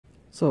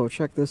So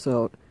check this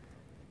out.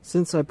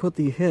 Since I put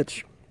the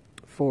hitch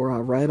for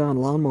ride-on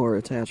lawnmower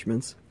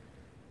attachments,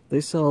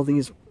 they sell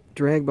these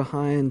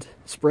drag-behind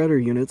spreader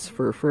units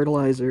for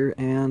fertilizer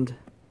and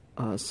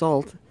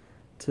salt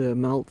to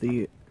melt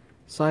the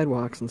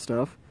sidewalks and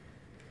stuff.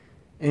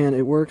 And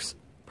it works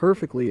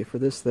perfectly for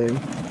this thing.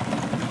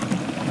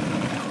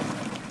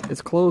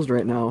 It's closed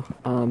right now.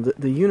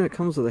 The unit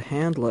comes with a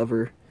hand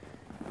lever,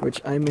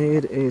 which I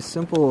made a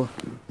simple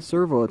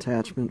servo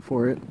attachment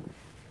for it.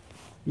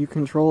 You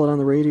control it on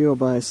the radio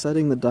by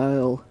setting the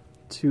dial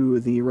to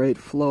the right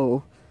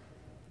flow,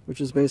 which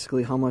is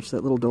basically how much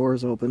that little door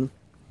is open.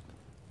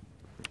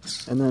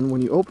 And then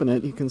when you open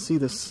it, you can see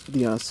this,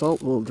 the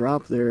salt will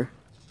drop there.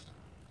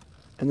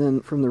 And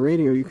then from the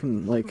radio, you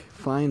can like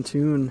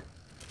fine-tune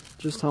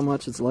just how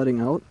much it's letting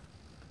out.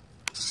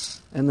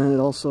 And then it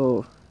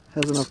also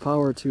has enough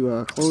power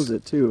to close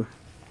it too.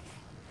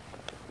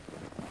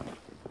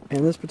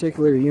 And this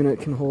particular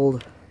unit can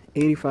hold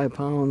 85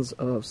 pounds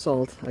of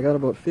salt. I got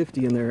about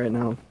 50 in there right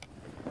now.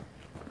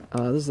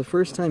 This is the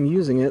first time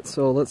using it,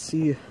 so let's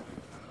see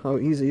how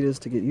easy it is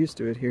to get used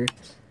to it here.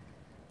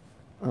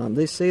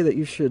 They say that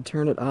you should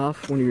turn it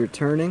off when you're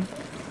turning.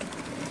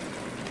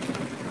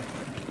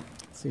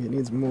 Let's see, it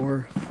needs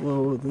more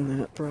flow than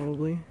that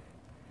probably.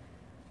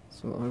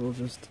 So I will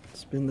just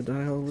spin the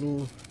dial a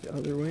little the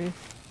other way.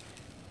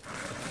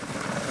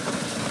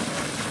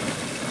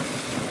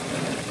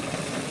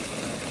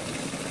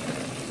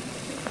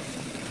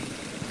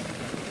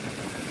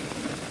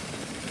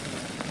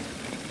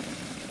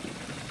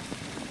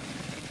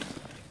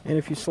 And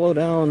if you slow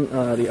down,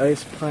 the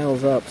ice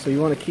piles up, so you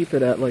want to keep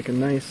it at like a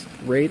nice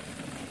rate.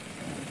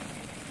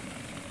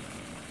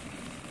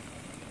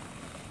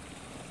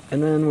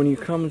 And then when you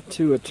come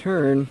to a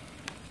turn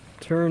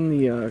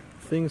the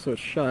thing so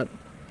it's shut.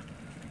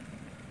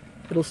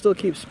 It'll still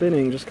keep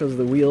spinning just because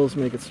the wheels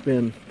make it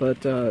spin,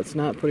 but it's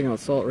not putting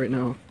out salt right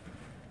now.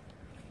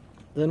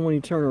 Then when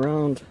you turn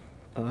around,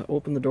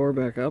 open the door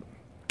back up,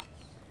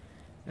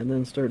 and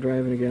then start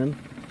driving again.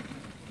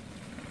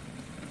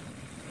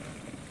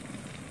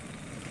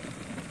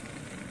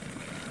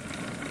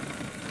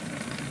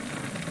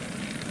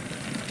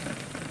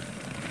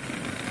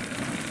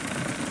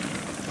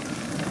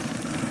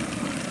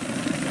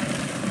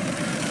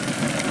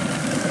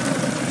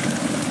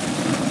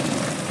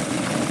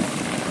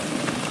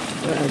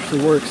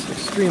 Actually works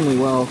extremely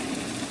well,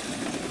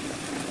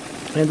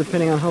 and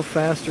depending on how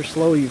fast or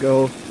slow you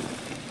go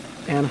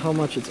and how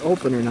much it's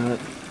open or not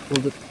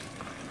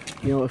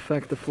will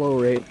affect the flow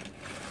rate.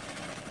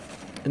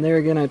 And there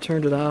again, I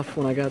turned it off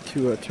when I got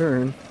to a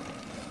turn,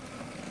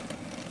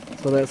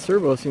 so that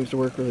servo seems to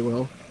work really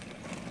well.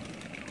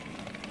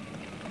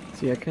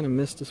 See, I kind of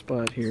missed a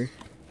spot here.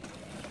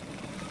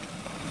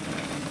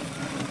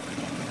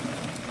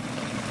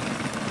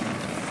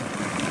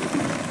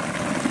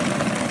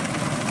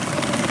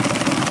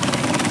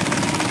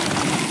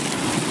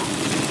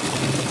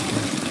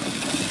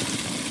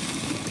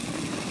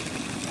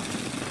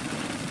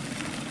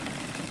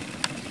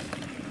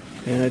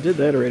 And I did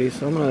that already,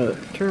 so I'm going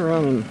to turn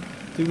around and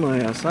do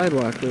my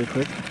sidewalk really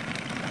quick,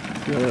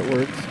 see how that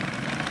works.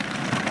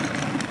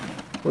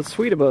 What's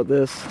sweet about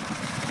this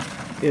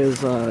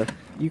is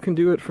you can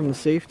do it from the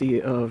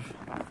safety of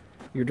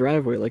your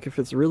driveway. Like if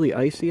it's really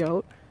icy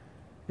out,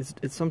 it's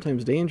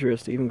sometimes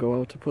dangerous to even go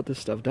out to put this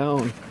stuff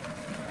down.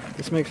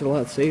 This makes it a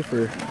lot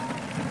safer.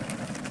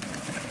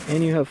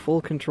 And you have full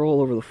control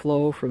over the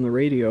flow from the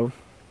radio.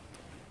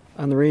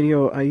 On the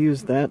radio, I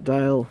use that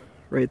dial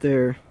right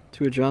there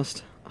to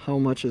adjust how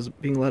much is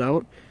being let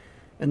out,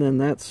 and then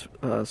that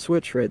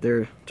switch right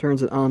there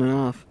turns it on and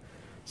off,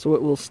 so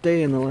it will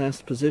stay in the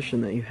last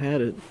position that you had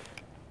it.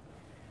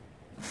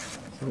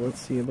 So let's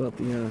see about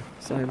the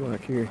sidewalk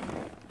here.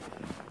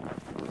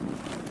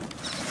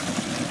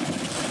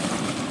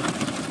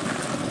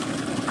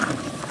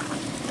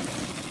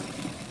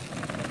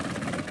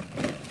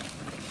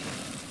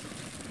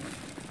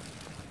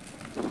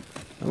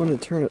 I want to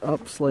turn it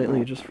up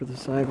slightly just for the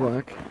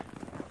sidewalk.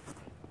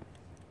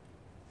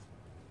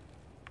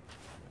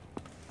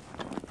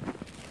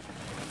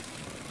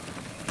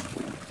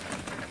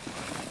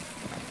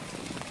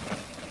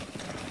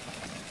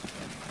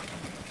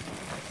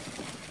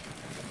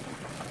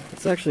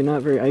 It's actually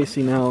not very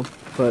icy now,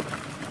 but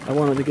I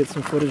wanted to get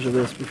some footage of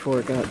this before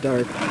it got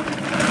dark.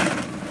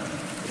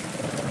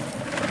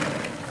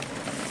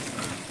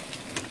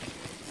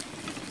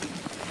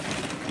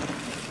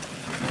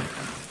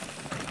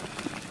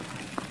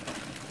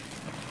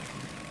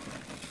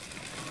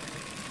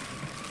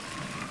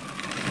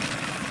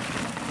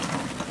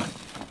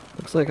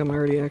 Looks like I'm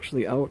already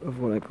actually out of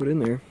what I put in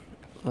there.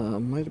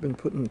 Might have been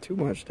putting too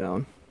much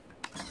down.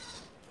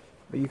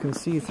 But you can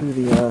see through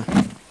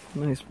the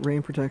nice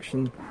rain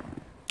protection.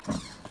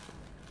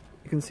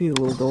 You can see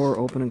the little door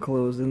open and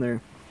closed in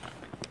there.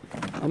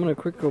 I'm gonna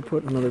quick go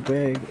put another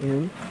bag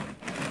in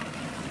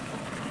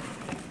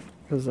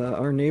because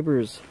our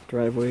neighbor's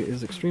driveway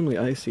is extremely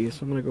icy, so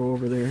I'm gonna go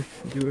over there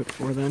and do it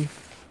for them.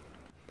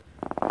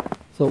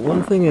 So So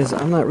one thing is,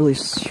 I'm not really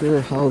sure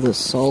how this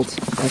salt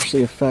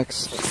actually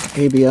affects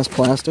ABS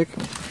plastic,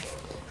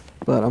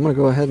 but I'm going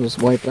to go ahead and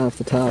just wipe it off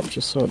the top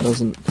just so it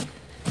doesn't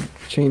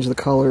change the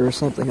color or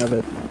something of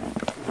it,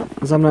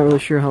 because I'm not really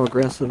sure how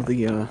aggressive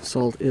the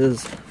salt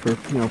is for,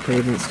 you know,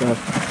 pavement stuff.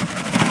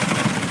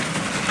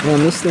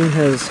 And this thing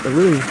has a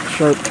really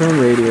sharp turn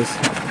radius,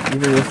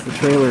 even with the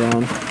trailer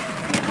on.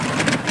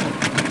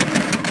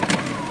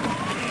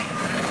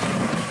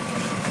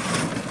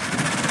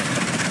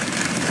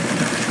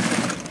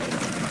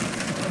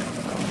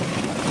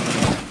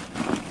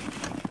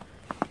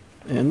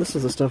 And this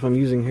is the stuff I'm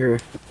using here.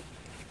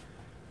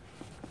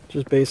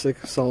 Just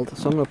basic salt.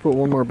 So I'm going to put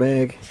one more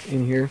bag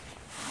in here.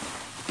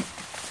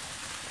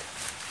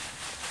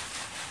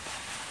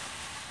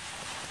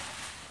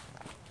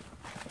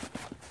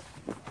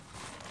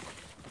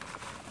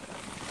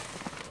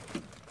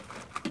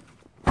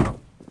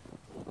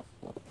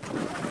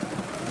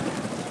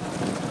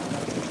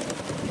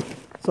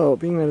 So,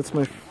 being that it's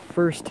my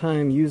first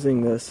time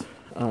using this,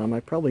 I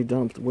probably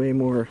dumped way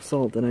more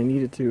salt than I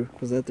needed to,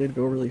 because that did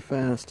go really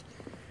fast.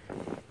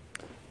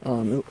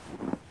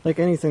 Like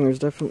anything, there's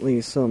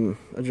definitely some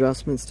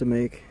adjustments to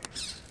make,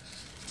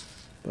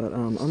 but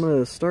I'm going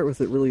to start with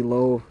it really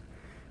low.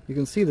 You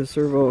can see the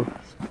servo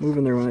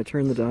moving there when I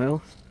turn the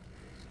dial.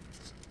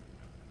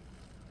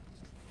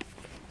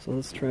 So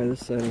let's try this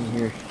setting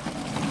here.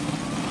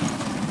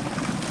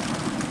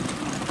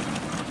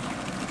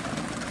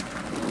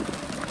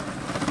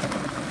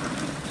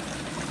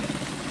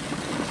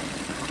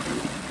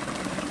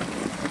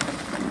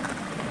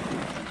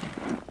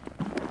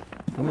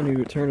 I'm going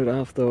to turn it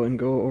off though and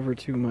go over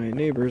to my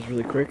neighbor's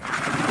really quick.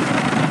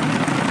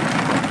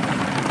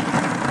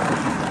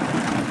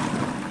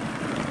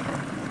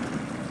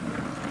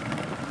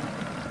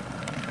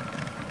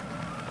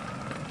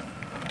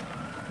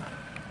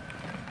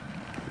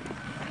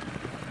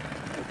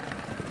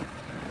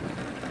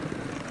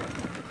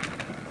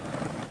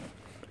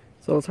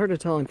 So it's hard to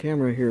tell on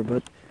camera here,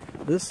 but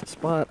this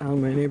spot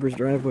on my neighbor's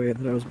driveway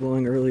that I was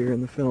blowing earlier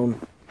in the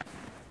film,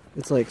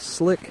 it's like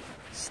slick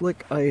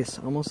ice,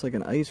 almost like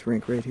an ice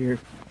rink right here.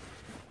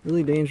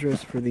 Really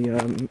dangerous for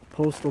the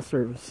postal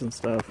service and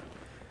stuff.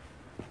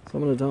 So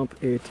I'm going to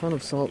dump a ton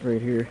of salt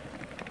right here.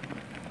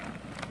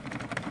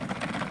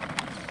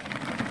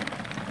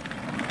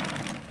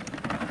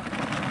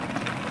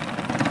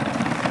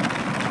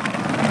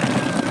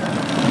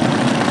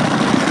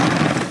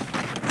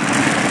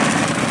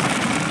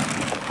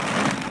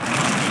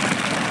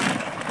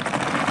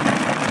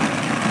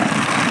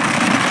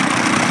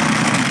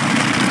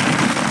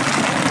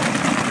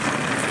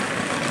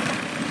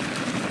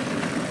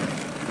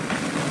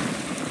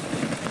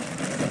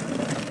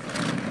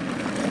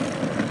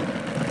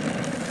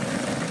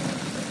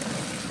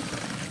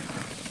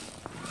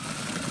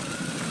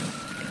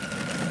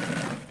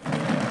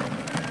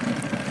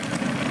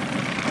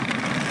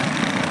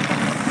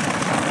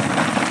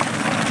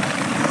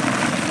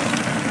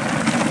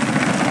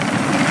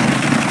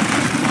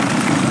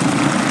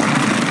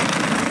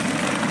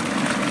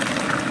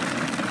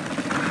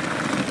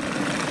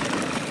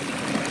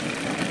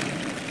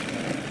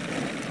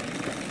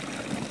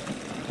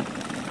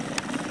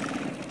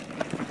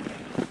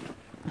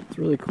 It's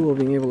really cool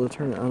being able to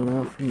turn it on and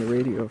off from the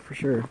radio for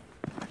sure.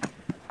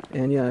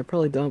 And yeah, I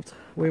probably dumped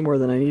way more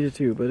than I needed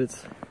to, but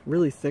it's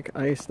really thick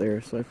ice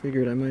there, so I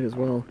figured I might as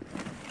well.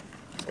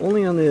 It's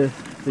only on the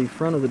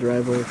front of the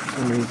driveway for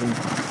some reason.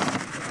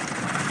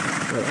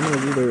 But I'm going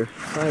to do their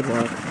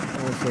sidewalk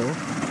also.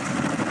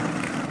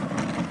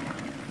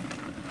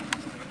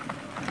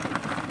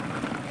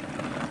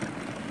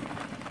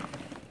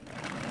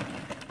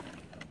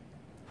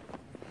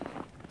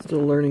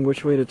 Still learning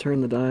which way to turn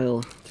the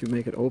dial to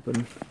make it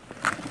open.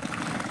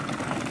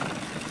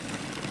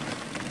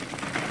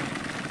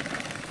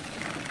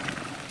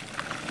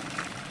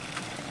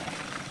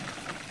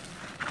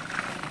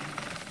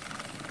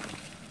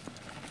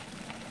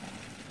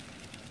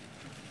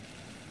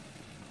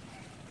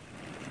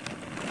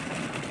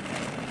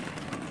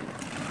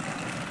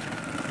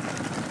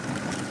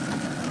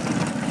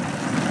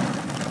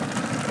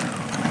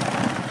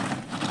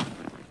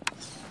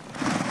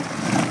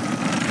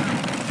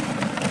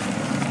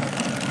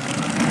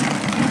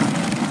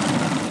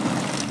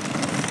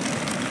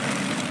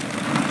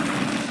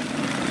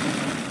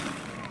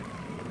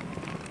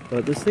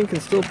 But this thing can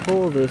still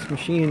pull this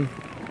machine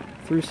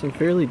through some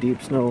fairly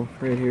deep snow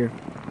right here.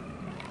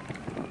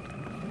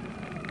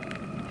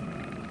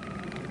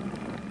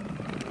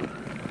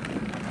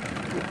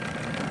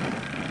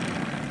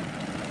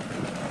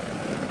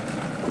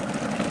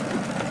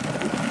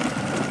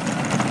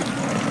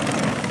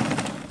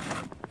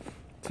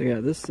 So yeah,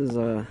 this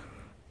is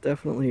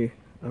definitely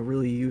a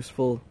really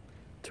useful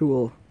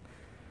tool.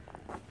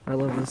 I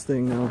love this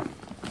thing now.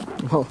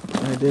 Well,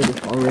 I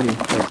did already.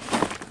 But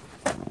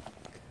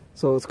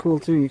so it's cool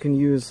too, you can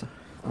use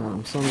some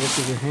of this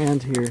with your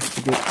hand here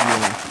to get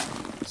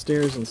the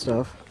stairs and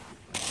stuff.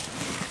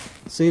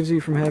 Saves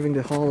you from having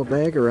to haul a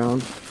bag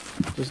around.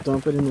 Just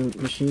dump it in the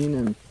machine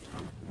and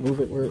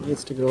move it where it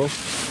needs to go.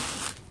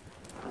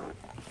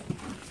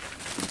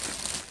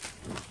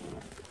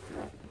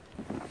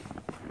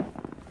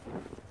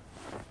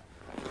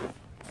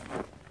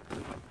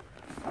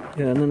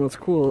 Yeah, and then what's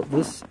cool,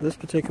 this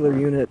particular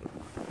unit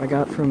I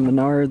got from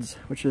Menards,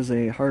 which is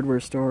a hardware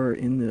store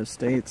in the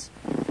States.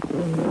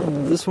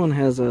 This one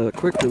has a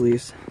quick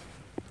release,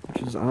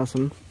 which is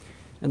awesome,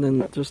 and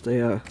then just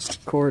a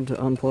cord to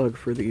unplug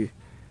for the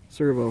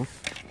servo.